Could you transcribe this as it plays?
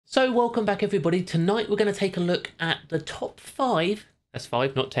So welcome back everybody. Tonight we're going to take a look at the top 5, that's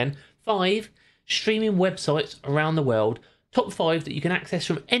 5 not 10, 5 streaming websites around the world, top 5 that you can access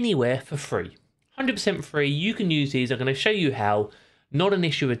from anywhere for free. 100% free, you can use these, I'm going to show you how, not an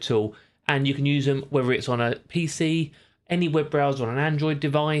issue at all, and you can use them whether it's on a PC, any web browser, on an Android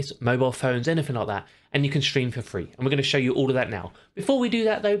device, mobile phones, anything like that, and you can stream for free. And we're going to show you all of that now. Before we do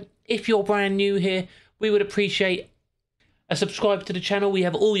that though, if you're brand new here, we would appreciate a subscribe to the channel. We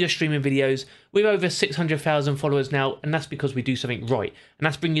have all your streaming videos. We've over 600,000 followers now, and that's because we do something right, and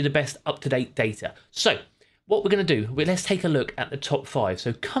that's bringing you the best up-to-date data. So what we're going to do, let's take a look at the top 5.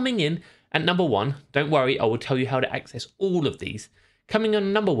 So coming in at number 1, don't worry, I will tell you how to access all of these. Coming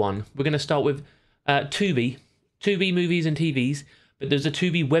on number 1, we're going to start with Tubi movies and TVs, but there's a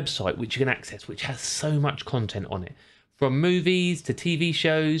Tubi website which you can access, which has so much content on it, from movies to TV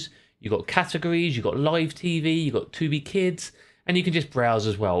shows. You've got categories, you've got live TV, you've got Tubi Kids, and you can just browse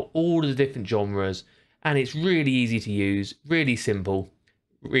as well, all of the different genres, and it's really easy to use, really simple,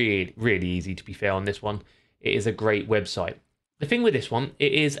 really easy to be fair on this one. It is a great website. The thing with this one,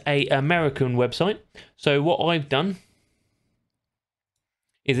 it is an American website, so what I've done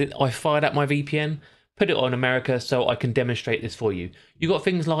is I fired up my VPN, put it on America so I can demonstrate this for you. You've got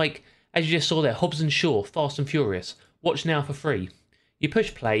things like, as you just saw there, Hobbs and Shaw, Fast and Furious, watch now for free. You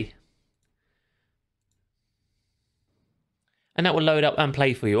push play, and that will load up and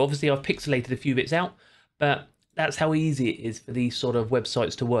play for you. Obviously, I've pixelated a few bits out, but that's how easy it is for these sort of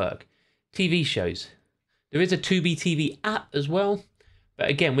websites to work. TV shows. There is a Tubi TV app as well, but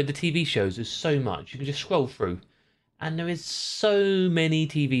again, with the TV shows, there's so much. You can just scroll through, and there is so many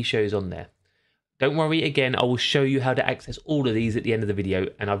TV shows on there. Don't worry, again, I will show you how to access all of these at the end of the video,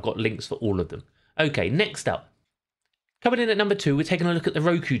 and I've got links for all of them. Okay, next up. Coming in at number 2, we're taking a look at the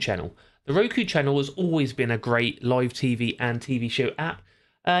Roku channel. The Roku channel has always been a great live TV and TV show app.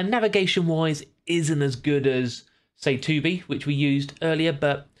 Navigation-wise, isn't as good as, say, Tubi, which we used earlier,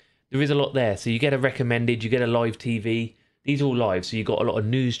 but there is a lot there. So you get a recommended, you get a live TV. These are all live, so you've got a lot of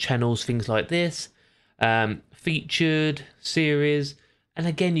news channels, things like this. Featured, series, and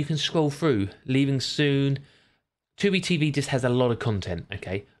again, you can scroll through. Leaving soon. Tubi TV just has a lot of content,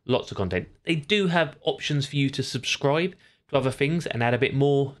 okay? Lots of content. They do have options for you to subscribe to other things and add a bit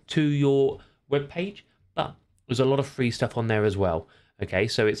more to your web page, but there's a lot of free stuff on there as well, okay?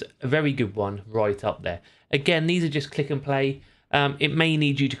 So it's a very good one right up there. Again, these are just click and play. It may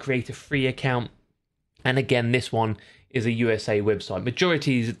need you to create a free account, and again, this one is a USA website.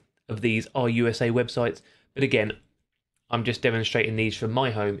 Majorities of these are USA websites, but again, I'm just demonstrating these from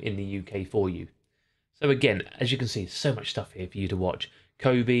my home in the UK for you. So again, as you can see, so much stuff here for you to watch.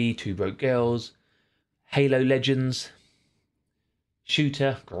 Kobe, Two Broke Girls, Halo Legends,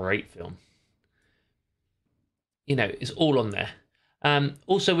 Shooter, great film. You know, it's all on there.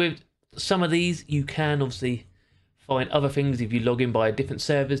 Also with some of these, you can obviously find other things if you log in by different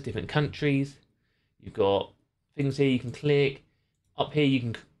servers, different countries. You've got things here you can click. Up here you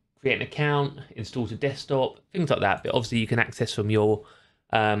can create an account, install to desktop, things like that. But obviously you can access from your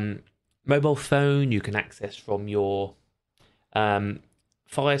mobile phone, you can access from your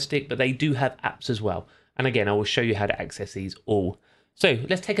Fire Stick, but they do have apps as well. And again, I will show you how to access these all. So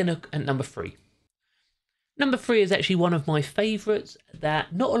let's take a look at number 3. Number 3 is actually one of my favourites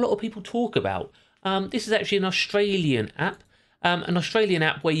that not a lot of people talk about. This is actually an Australian app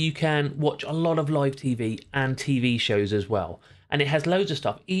where you can watch a lot of live TV and TV shows as well. And it has loads of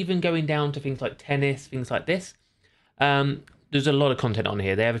stuff, even going down to things like tennis, things like this. There's a lot of content on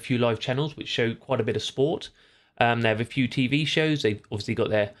here. They have a few live channels which show quite a bit of sport. They have a few TV shows. They've obviously got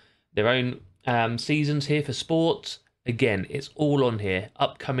their own seasons here for sports. Again, it's all on here.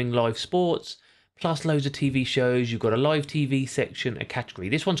 Upcoming live sports, plus loads of TV shows. You've got a live TV section, a category.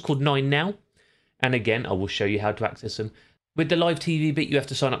 This one's called 9 Now. And again, I will show you how to access them. With the live TV bit, you have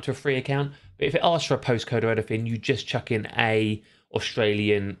to sign up to a free account. But if it asks for a postcode or anything, you just chuck in a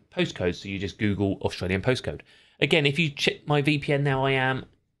Australian postcode. So you just Google Australian postcode. Again, if you check my VPN now, I am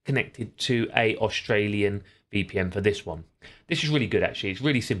connected to a Australian VPN for this one. This is really good, actually. It's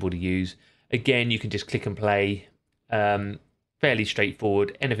really simple to use. Again, you can just click and play. Fairly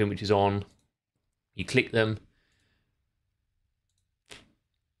straightforward. Anything which is on, you click them.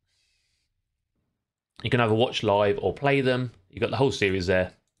 You can either watch live or play them. You've got the whole series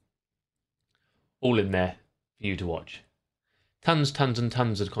there. All in there for you to watch. Tons and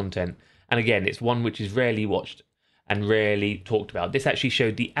tons of content. And again, it's one which is rarely watched and rarely talked about. This actually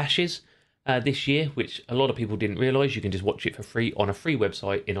showed the Ashes this year, which a lot of people didn't realise. You can just watch it for free on a free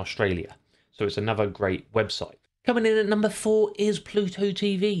website in Australia. So it's another great website. Coming in at number 4 is Pluto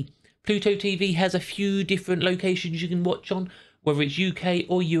TV. Pluto TV has a few different locations you can watch on. whether it's UK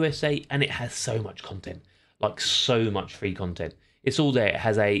or USA, and it has so much content, like so much free content. It's all there. It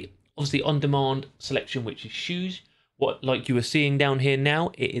has a obviously on-demand selection, which is huge. What like you were seeing down here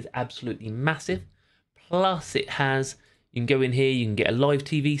now, it is absolutely massive. Plus, it has you can go in here, you can get a live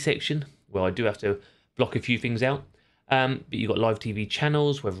TV section. Well, I do have to block a few things out, but you've got live TV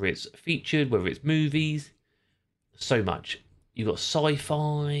channels, whether it's featured, whether it's movies, so much. You've got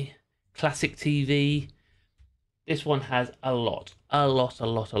sci-fi, classic TV. This one has a lot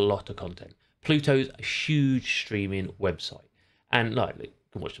of content. Pluto's a huge streaming website. And like, you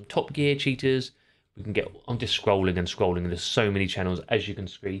can watch some Top Gear cheaters. We can get, I'm just scrolling and scrolling, and there's so many channels, as you can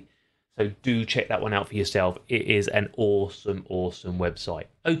see. So do check that one out for yourself. It is an awesome website.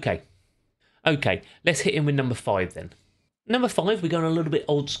 Okay, let's hit in with number 5 then. Number 5, we're going a little bit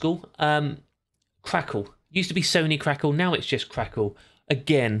old school. Crackle. Used to be Sony Crackle, now it's just Crackle.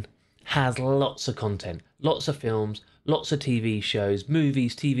 Again, has lots of content, lots of films, lots of TV shows,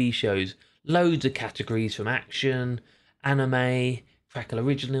 movies, TV shows, loads of categories from action, anime, Crackle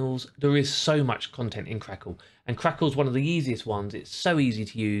Originals. There is so much content in Crackle, and Crackle's one of the easiest ones. It's so easy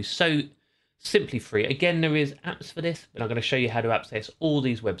to use, so simply free. Again, there is apps for this, but I'm going to show you how to access all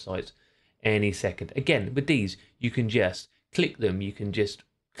these websites any second. Again, with these, you can just click them, you can just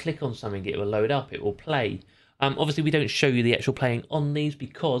click on something, it will load up, it will play. Obviously, we don't show you the actual playing on these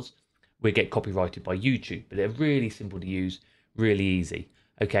because we get copyrighted by YouTube, but they're really simple to use, really easy.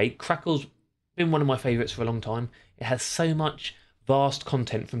 Okay, Crackle's been one of my favorites for a long time. It has so much vast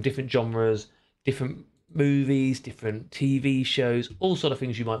content from different genres, different movies, different TV shows, all sort of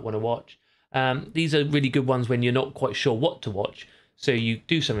things you might want to watch. These are really good ones when you're not quite sure what to watch. So you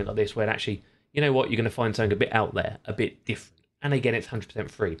do something like this where actually, you know what, you're going to find something a bit out there, a bit different. And again, it's 100%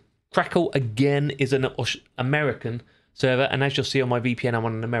 free. Crackle, again, is an American server. And as you'll see on my VPN, I'm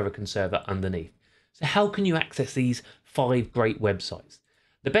on an American server underneath. So how can you access these 5 great websites?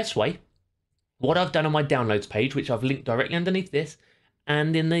 The best way, what I've done on my downloads page, which I've linked directly underneath this,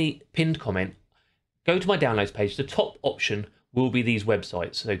 and in the pinned comment, go to my downloads page. The top option will be these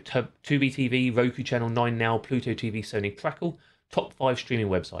websites. So Tubi TV, Roku Channel, 9Now, Pluto TV, Sony Crackle, top 5 streaming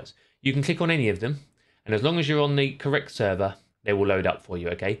websites. You can click on any of them, and as long as you're on the correct server, they will load up for you,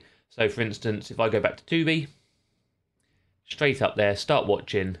 okay? So for instance, if I go back to Tubi, straight up there, start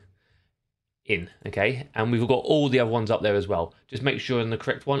watching in, okay? And we've got all the other ones up there as well. Just make sure you're in the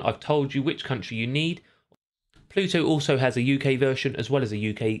correct one. I've told you which country you need. Pluto also has a UK version as well as a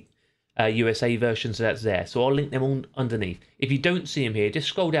USA version, so that's there. So I'll link them all underneath. If you don't see them here, just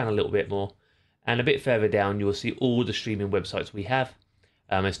scroll down a little bit more, and a bit further down, you'll see all the streaming websites we have.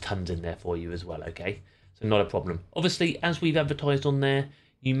 There's tons in there for you as well, okay? So not a problem. Obviously, as we've advertised on there,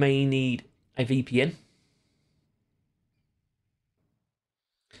 you may need a VPN.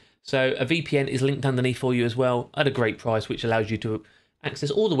 So a VPN is linked underneath for you as well at a great price, which allows you to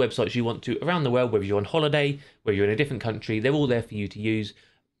access all the websites you want to around the world, whether you're on holiday, whether you're in a different country, they're all there for you to use.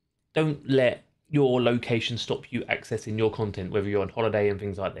 Don't let your location stop you accessing your content, whether you're on holiday and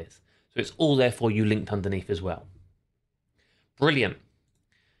things like this. So it's all there for you linked underneath as well. Brilliant.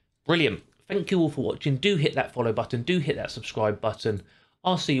 Brilliant. Thank you all for watching. Do hit that follow button. Do hit that subscribe button.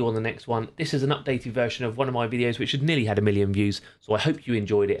 I'll see you on the next one. This is an updated version of one of my videos which had nearly had 1 million views. So I hope you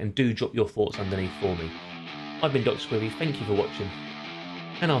enjoyed it, and do drop your thoughts underneath for me. I've been Dr. Squiffy. Thank you for watching,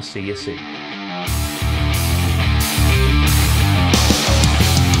 and I'll see you soon.